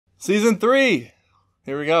Season 3!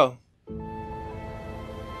 Here we go.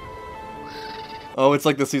 Oh, it's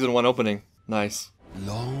like the Season 1 opening. Nice.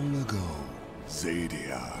 Long ago,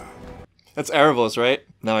 Zadia. That's Erebos, right?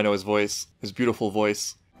 Now I know his voice. His beautiful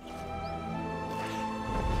voice.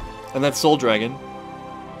 And that's Sol Dragon.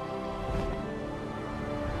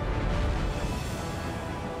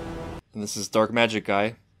 And this is Dark Magic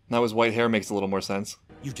guy. Now his white hair makes a little more sense.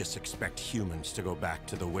 You just expect humans to go back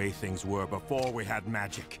to the way things were before we had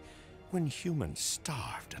magic. When humans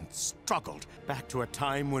starved and struggled, back to a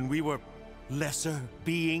time when we were lesser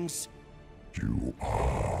beings. You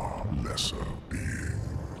are lesser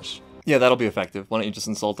beings. Yeah, that'll be effective. Why don't you just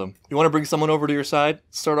insult them? You want to bring someone over to your side?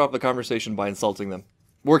 Start off the conversation by insulting them.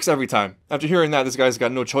 Works every time. After hearing that, this guy's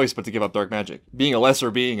got no choice but to give up dark magic. Being a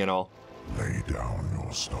lesser being and all. Lay down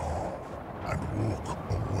your staff and walk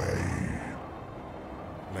away.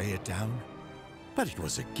 Lay it down? But it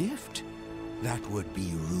was a gift. That would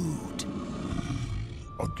be rude.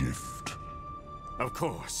 A gift. Of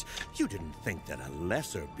course, you didn't think that a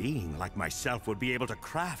lesser being like myself would be able to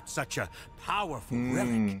craft such a powerful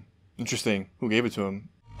relic. Interesting. Who gave it to him?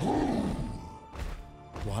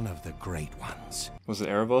 One of the great ones. Was it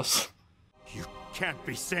Erebos? You can't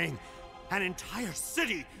be saying an entire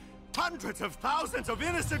city, hundreds of thousands of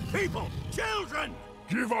innocent people, children!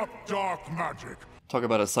 Give up dark magic. Talk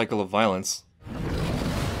about a cycle of violence.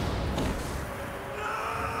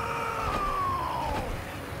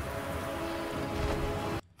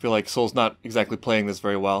 I feel like Sol's not exactly playing this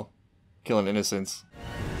very well. Killing innocents.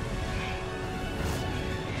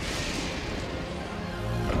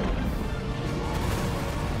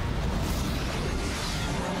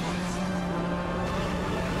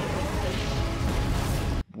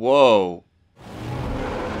 Whoa.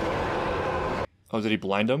 Oh, did he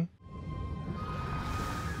blind him?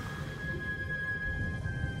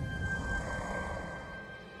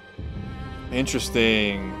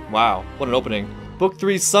 Interesting. Wow, what an opening. Book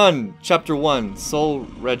 3, Sun, Chapter 1, Sol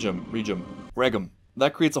Regem.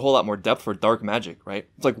 That creates a whole lot more depth for dark magic, right?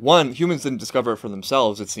 It's like, 1, humans didn't discover it for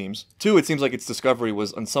themselves, it seems. 2, it seems like its discovery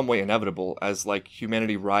was in some way inevitable as, like,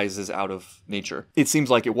 humanity rises out of nature. It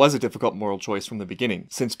seems like it was a difficult moral choice from the beginning,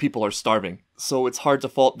 since people are starving. So it's hard to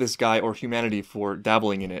fault this guy or humanity for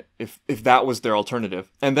dabbling in it, if that was their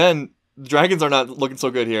alternative. And then, the dragons are not looking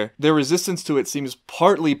so good here. Their resistance to it seems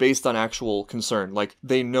partly based on actual concern. Like,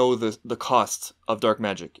 they know the cost of dark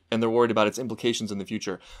magic, and they're worried about its implications in the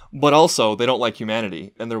future. But also, they don't like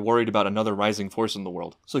humanity, and they're worried about another rising force in the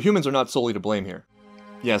world. So humans are not solely to blame here.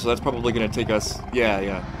 Yeah, so that's probably going to take us,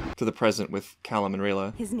 to the present with Callum and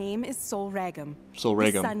Rayla. His name is Sol Regem. Sol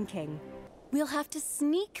Regem. The Sun King. We'll have to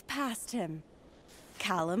sneak past him.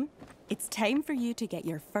 Callum, it's time for you to get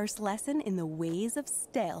your first lesson in the ways of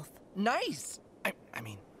stealth. Nice! I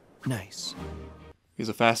mean, nice. He's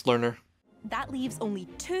a fast learner. That leaves only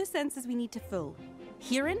 2 senses we need to fool.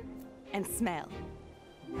 Hearing and smell.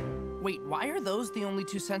 Wait, why are those the only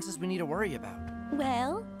 2 senses we need to worry about?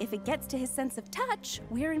 Well, if it gets to his sense of touch,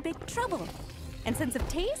 we're in big trouble. And sense of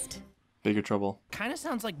taste? Bigger trouble. Kinda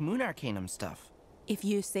sounds like Moon Arcanum stuff. If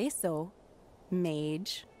you say so,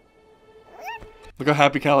 mage. Look how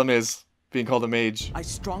happy Callum is, being called a mage. I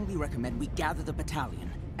strongly recommend we gather the battalion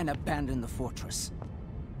and abandon the fortress.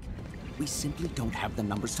 We simply don't have the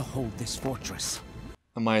numbers to hold this fortress.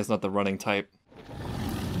 Amaya's not the running type.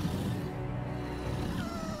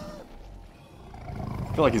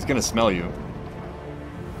 I feel like he's gonna smell you.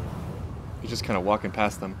 He's just kind of walking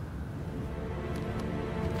past them.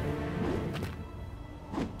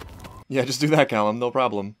 Yeah, just do that, Callum, no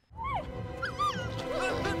problem.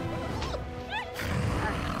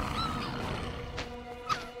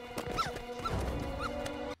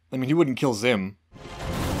 I mean, he wouldn't kill Zim.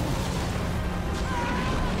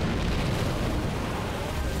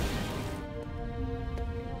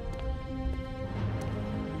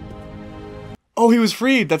 Oh, he was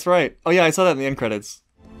freed! That's right. Oh yeah, I saw that in the end credits.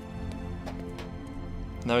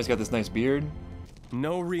 Now he's got this nice beard.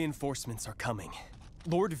 No reinforcements are coming.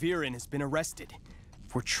 Lord Viren has been arrested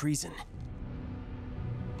for treason.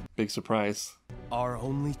 Big surprise. Our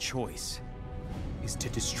only choice is to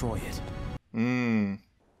destroy it.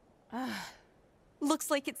 Looks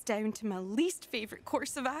like it's down to my least favorite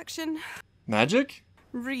course of action. Magic?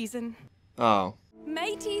 Reason. Oh.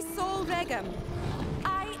 Mighty Sol Regem.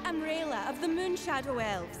 I am Rayla of the Moon Shadow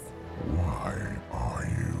Elves. Why are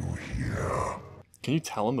you here? Can you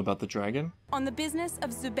tell him about the dragon? On the business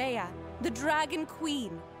of Zubeia, the Dragon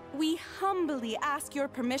Queen, we humbly ask your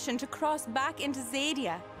permission to cross back into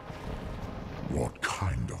Zadia. What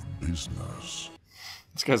kind of business?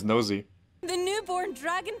 This guy's nosy. The new newborn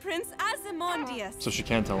dragon prince Ozymandias. So she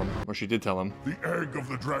can tell him, or she did tell him. The egg of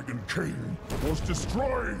the Dragon King was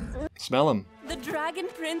destroyed. Smell him. The dragon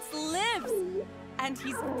prince lives, and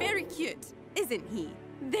he's very cute, isn't he?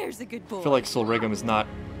 There's a good boy. I feel like Sol Regem is not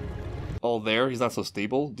all there. He's not so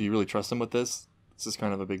stable. Do you really trust him with this? This is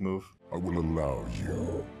kind of a big move. I will allow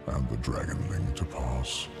you and the Dragonling to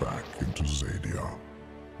pass back into Zadia,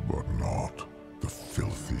 but not the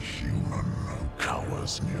filthy human who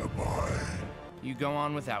cowers nearby. You go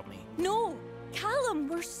on without me. No, Callum,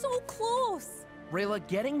 we're so close. Rayla,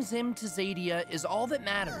 getting Zim to Zadia is all that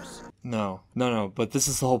matters. No, but this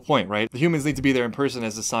is the whole point, right? The humans need to be there in person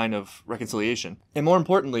as a sign of reconciliation. And more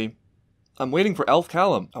importantly, I'm waiting for Elf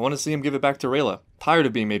Callum. I want to see him give it back to Rayla. Tired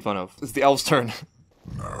of being made fun of. It's the elf's turn.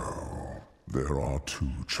 No, there are two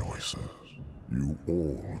choices. You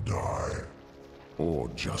all die, or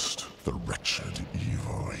just the wretched,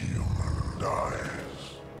 evil human dies.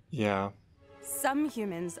 Yeah. Some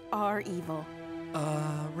humans are evil,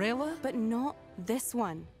 Rayla? but not this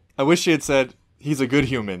one. I wish she had said, he's a good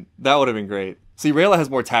human. That would have been great. See, Rayla has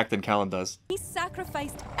more tact than Callum does. He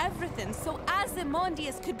sacrificed everything so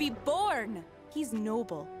Ozymandias could be born. He's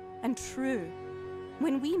noble and true.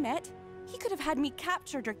 When we met, he could have had me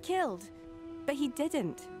captured or killed, but he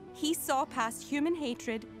didn't. He saw past human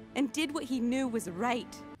hatred and did what he knew was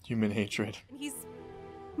right. Human hatred. He's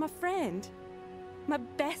my friend. My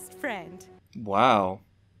best friend. Wow.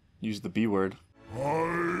 Use the B word.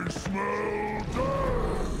 I smell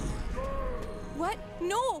death! What?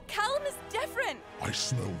 No, Callum is different. I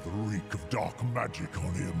smell the reek of dark magic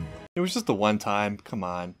on him. It was just the one time. Come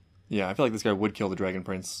on. Yeah, I feel like this guy would kill the Dragon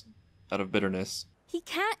Prince out of bitterness. He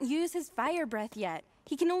can't use his fire breath yet.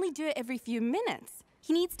 He can only do it every few minutes.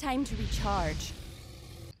 He needs time to recharge.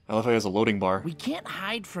 I love how he has a loading bar. We can't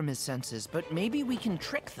hide from his senses, but maybe we can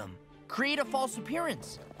trick them. Create a false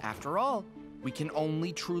appearance. After all, we can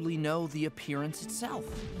only truly know the appearance itself.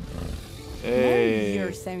 Hey. Now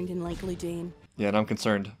you're sounding like Ludane. Yeah, and I'm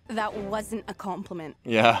concerned. That wasn't a compliment.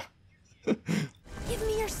 Yeah. Give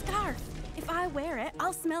me your scarf. If I wear it,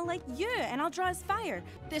 I'll smell like you, and I'll draw his fire.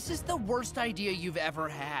 This is the worst idea you've ever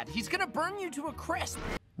had. He's gonna burn you to a crisp.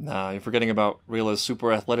 Nah, you're forgetting about Rayla's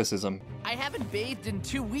super athleticism. I haven't bathed in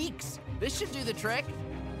 2 weeks. This should do the trick.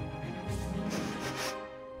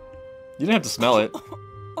 You didn't have to smell it.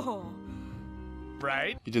 Oh.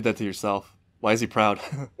 Right? You did that to yourself. Why is he proud?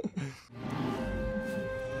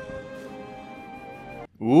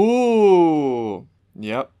 Ooh.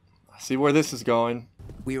 Yep. I see where this is going.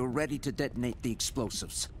 We are ready to detonate the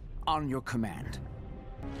explosives. On your command.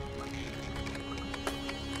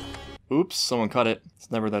 Oops, someone cut it.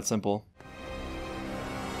 It's never that simple.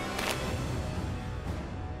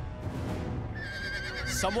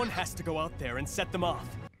 Someone has to go out there and set them off.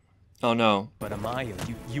 Oh no. But Amaya,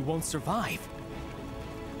 you won't survive.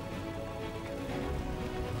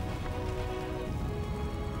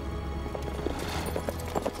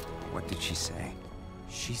 What did she say?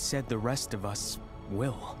 She said the rest of us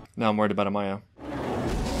will. Now I'm worried about Amaya.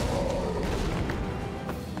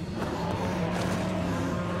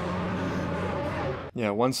 Yeah,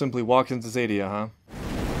 one simply walks into Zadia, huh?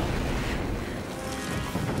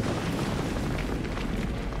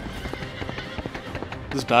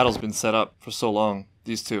 This battle's been set up for so long,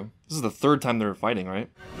 these two. This is the third time they're fighting, right?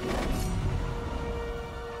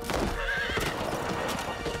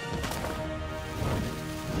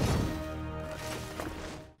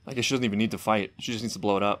 I guess she doesn't even need to fight. She just needs to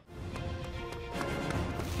blow it up.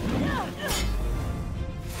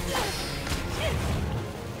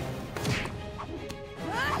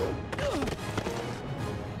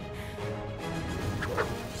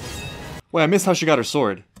 Wait, I missed how she got her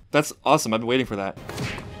sword. That's awesome. I've been waiting for that.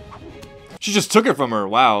 She just took it from her.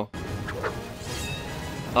 Wow.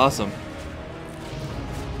 Awesome.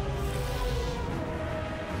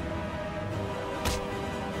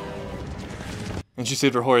 And she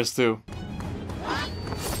saved her horse too.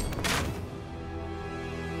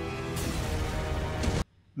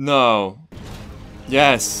 No.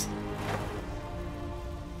 Yes.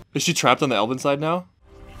 Is she trapped on the Elven side now?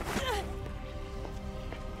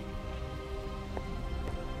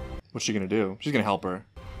 What's she gonna do? She's gonna help her.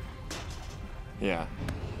 Yeah.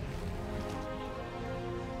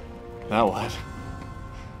 Now what?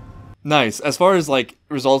 Nice. As far as like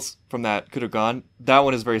results from that could have gone, that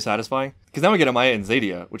one is very satisfying. Because now we get Amaya and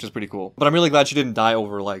Zadia, which is pretty cool. But I'm really glad she didn't die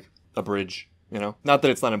over like a bridge, you know? Not that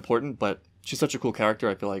it's not important, but she's such a cool character,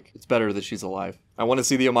 I feel like it's better that she's alive. I want to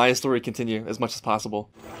see the Amaya story continue as much as possible.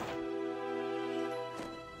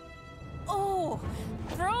 Oh,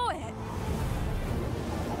 throw it.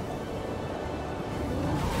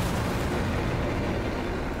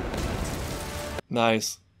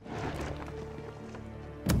 Nice.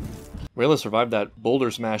 Rayla survived that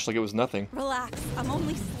boulder smash like it was nothing. Relax, I'm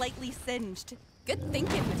only slightly singed. Good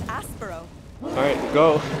thinking with Aspero. Alright,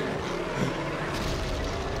 go.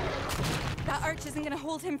 That arch isn't gonna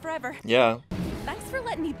hold him forever. Yeah. Thanks for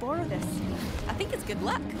letting me borrow this. I think it's good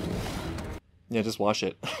luck. Yeah, just wash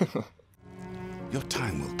it. Your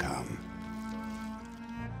time will come.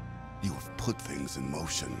 You have put things in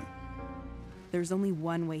motion. There's only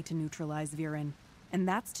one way to neutralize Viren, and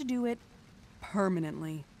that's to do it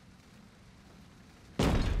permanently.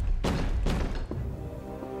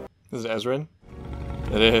 This is Ezrin?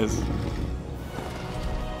 It is.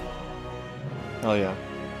 Hell yeah.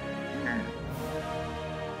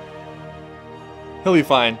 He'll be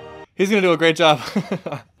fine. He's gonna do a great job.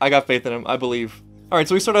 I got faith in him, I believe. Alright,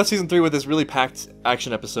 so we start out season 3 with this really packed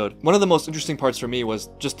action episode. One of the most interesting parts for me was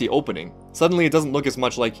just the opening. Suddenly it doesn't look as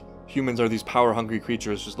much like humans are these power-hungry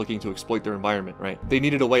creatures just looking to exploit their environment, right? They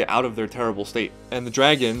needed a way out of their terrible state. And the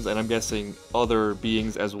dragons, and I'm guessing other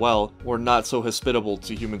beings as well, were not so hospitable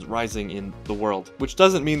to humans rising in the world. Which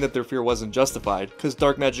doesn't mean that their fear wasn't justified, because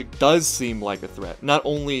dark magic does seem like a threat. Not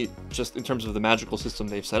only just in terms of the magical system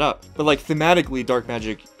they've set up, but like thematically, dark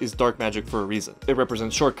magic is dark magic for a reason. It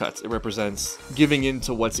represents shortcuts, it represents giving in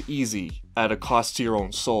to what's easy at a cost to your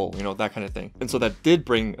own soul, you know, that kind of thing. And so that did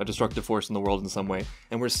bring a destructive force in the world in some way,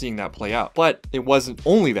 and we're seeing that play out. But it wasn't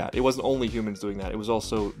only that. It wasn't only humans doing that. It was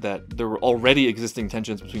also that there were already existing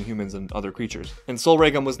tensions between humans and other creatures. And Sol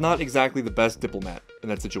Regem was not exactly the best diplomat in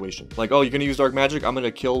that situation. Like, oh, you're gonna use dark magic? I'm gonna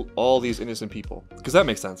kill all these innocent people. Because that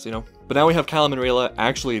makes sense, you know? But now we have Callum and Rayla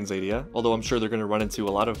actually in Zadia, although I'm sure they're gonna run into a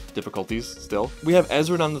lot of difficulties still. We have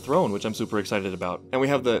Ezrin on the throne, which I'm super excited about. And we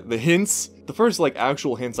have the hints, the first like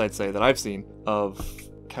actual hints I'd say that I've seen of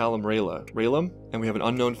Callum Rayla, and we have an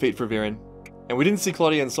unknown fate for Viren. And we didn't see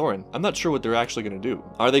Claudia and Soren. I'm not sure what they're actually going to do.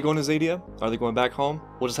 Are they going to Zadia? Are they going back home?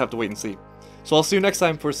 We'll just have to wait and see. So I'll see you next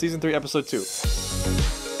time for Season 3, Episode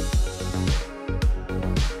 2.